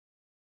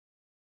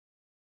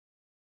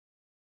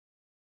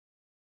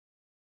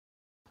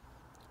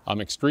I'm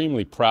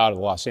extremely proud of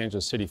the Los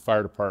Angeles City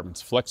Fire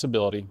Department's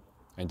flexibility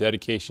and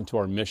dedication to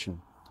our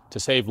mission to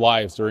save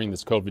lives during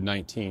this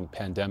COVID-19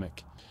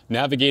 pandemic.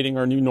 Navigating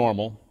our new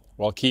normal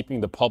while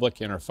keeping the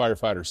public and our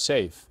firefighters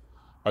safe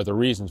are the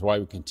reasons why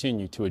we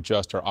continue to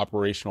adjust our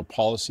operational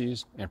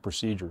policies and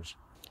procedures.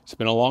 It's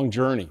been a long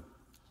journey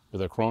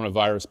with the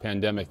coronavirus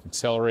pandemic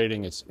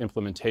accelerating its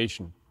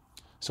implementation.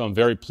 So I'm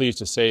very pleased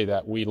to say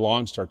that we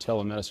launched our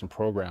telemedicine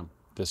program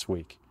this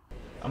week.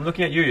 I'm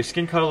looking at you. Your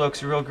skin color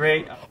looks real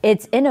great.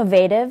 It's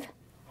innovative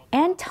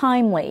and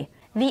timely.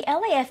 The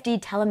LAFD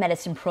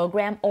Telemedicine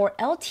Program, or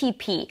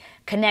LTP,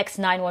 connects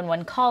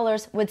 911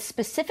 callers with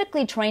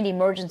specifically trained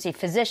emergency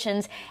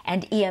physicians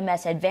and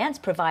EMS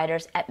advanced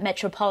providers at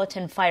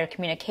Metropolitan Fire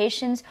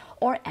Communications,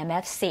 or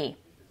MFC.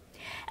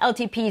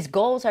 LTP's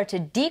goals are to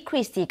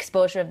decrease the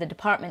exposure of the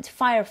department's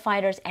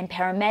firefighters and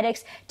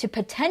paramedics to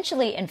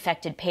potentially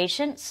infected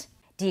patients,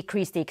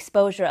 decrease the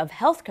exposure of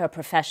healthcare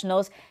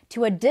professionals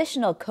to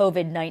additional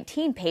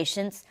COVID-19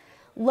 patients,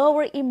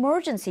 lower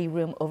emergency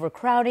room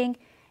overcrowding,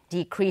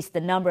 decrease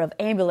the number of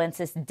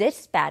ambulances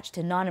dispatched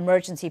to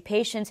non-emergency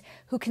patients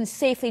who can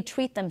safely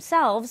treat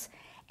themselves,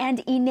 and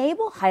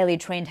enable highly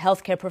trained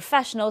healthcare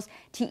professionals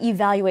to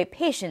evaluate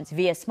patients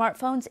via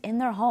smartphones in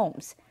their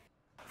homes.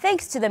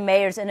 Thanks to the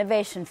Mayor's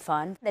Innovation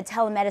Fund, the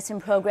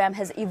telemedicine program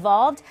has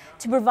evolved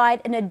to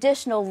provide an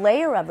additional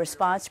layer of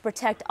response to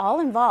protect all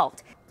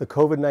involved. The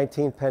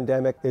COVID-19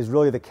 pandemic is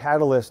really the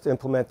catalyst to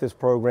implement this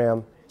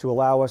program to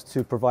allow us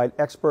to provide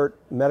expert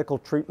medical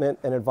treatment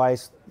and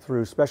advice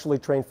through specially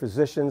trained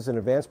physicians and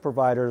advanced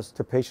providers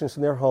to patients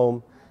in their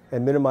home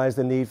and minimize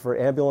the need for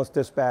ambulance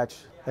dispatch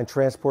and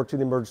transport to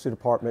the emergency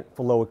department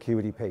for low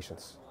acuity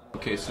patients.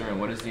 Okay, sir, and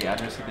what is the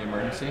address of the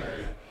emergency?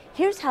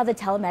 Here's how the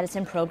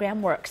telemedicine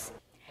program works.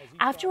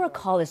 After a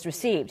call is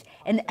received,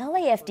 an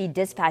LAFD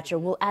dispatcher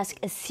will ask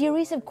a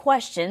series of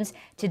questions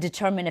to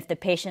determine if the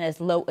patient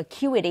is low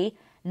acuity,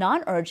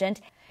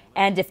 non-urgent,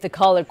 and if the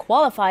caller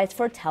qualifies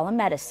for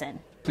telemedicine.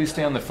 Please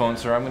stay on the phone,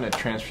 sir. I'm going to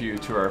transfer you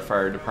to our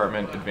fire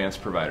department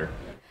advanced provider.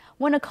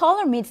 When a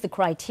caller meets the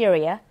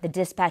criteria, the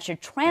dispatcher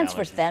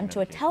transfers them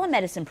to a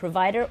telemedicine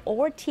provider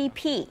or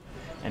TP.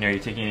 And are you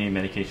taking any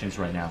medications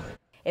right now?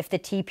 If the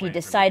TP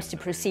decides to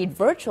proceed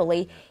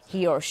virtually,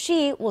 he or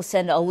she will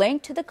send a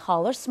link to the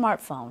caller's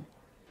smartphone.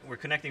 We're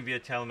connecting via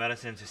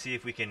telemedicine to see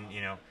if we can,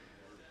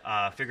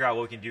 figure out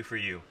what we can do for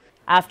you.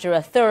 After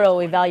a thorough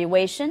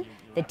evaluation,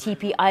 the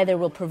TP either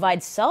will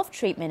provide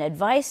self-treatment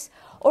advice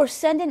or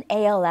send an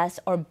ALS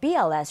or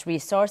BLS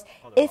resource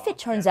if it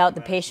turns out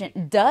the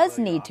patient does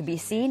need to be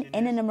seen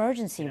in an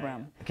emergency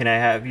room. Can I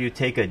have you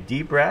take a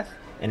deep breath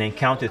and then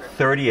count to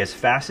 30 as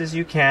fast as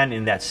you can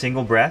in that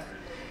single breath?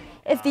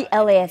 If the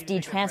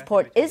LAFD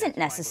transport isn't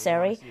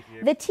necessary,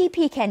 the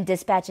TP can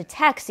dispatch a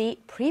taxi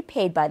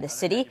prepaid by the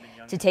city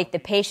to take the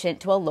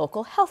patient to a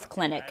local health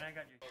clinic.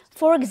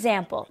 For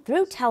example,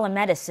 through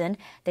telemedicine,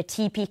 the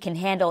TP can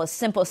handle a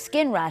simple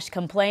skin rash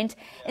complaint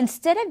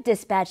instead of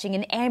dispatching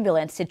an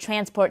ambulance to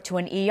transport to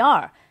an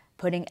ER,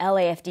 putting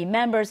LAFD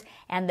members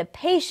and the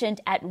patient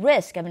at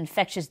risk of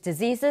infectious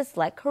diseases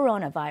like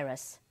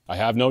coronavirus. I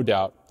have no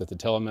doubt that the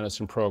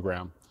telemedicine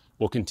program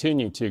will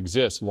continue to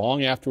exist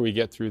long after we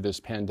get through this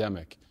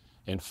pandemic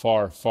and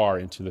far, far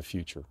into the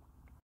future.